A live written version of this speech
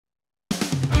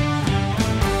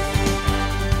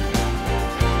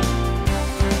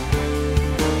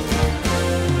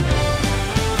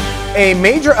A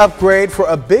major upgrade for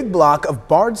a big block of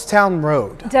Bardstown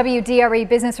Road. WDRE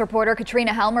business reporter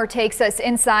Katrina Helmer takes us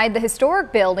inside the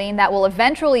historic building that will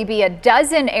eventually be a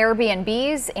dozen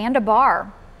Airbnbs and a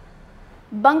bar.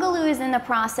 Bungaloo is in the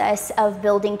process of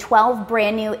building 12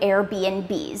 brand new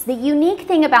Airbnbs. The unique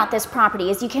thing about this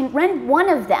property is you can rent one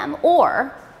of them,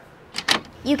 or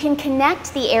you can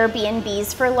connect the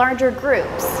Airbnbs for larger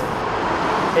groups.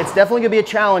 It's definitely going to be a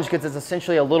challenge because it's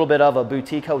essentially a little bit of a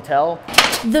boutique hotel.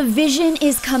 The vision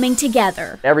is coming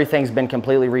together. Everything's been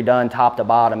completely redone top to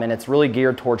bottom, and it's really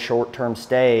geared towards short-term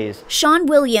stays. Sean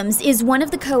Williams is one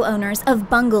of the co-owners of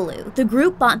Bungaloo. The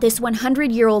group bought this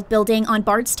 100-year-old building on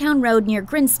Bardstown Road near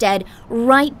Grinstead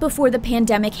right before the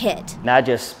pandemic hit. And that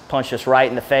just punched us right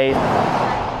in the face.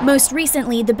 Most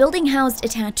recently, the building housed a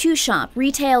tattoo shop,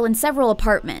 retail, and several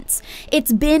apartments.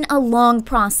 It's been a long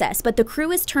process, but the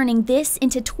crew is turning this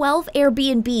into 12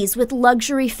 Airbnbs with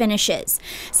luxury finishes.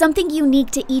 Something unique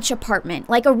to each apartment,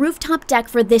 like a rooftop deck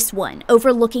for this one,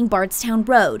 overlooking Bardstown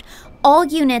Road. All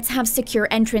units have secure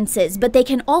entrances, but they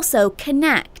can also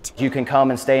connect. You can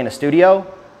come and stay in a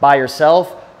studio by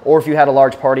yourself, or if you had a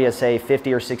large party of, say,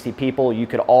 50 or 60 people, you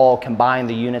could all combine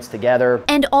the units together.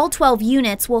 And all 12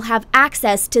 units will have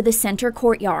access to the center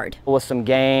courtyard. With some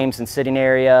games and sitting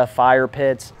area, fire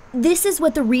pits. This is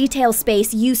what the retail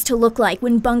space used to look like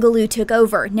when Bungaloo took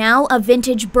over. Now a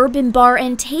vintage bourbon bar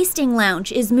and tasting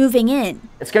lounge is moving in.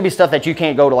 It's going to be stuff that you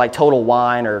can't go to like Total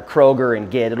Wine or Kroger and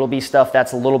get. It'll be stuff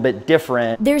that's a little bit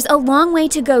different. There's a long way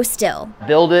to go still.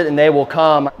 Build it and they will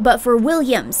come. But for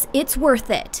Williams, it's worth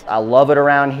it. I love it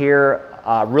around here.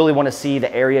 I really want to see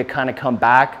the area kind of come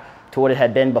back to what it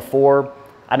had been before.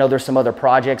 I know there's some other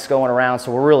projects going around,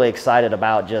 so we're really excited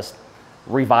about just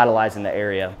revitalizing the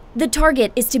area. The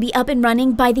target is to be up and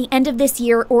running by the end of this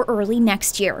year or early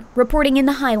next year. Reporting in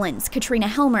the Highlands, Katrina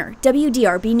Helmer,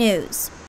 WDRB News.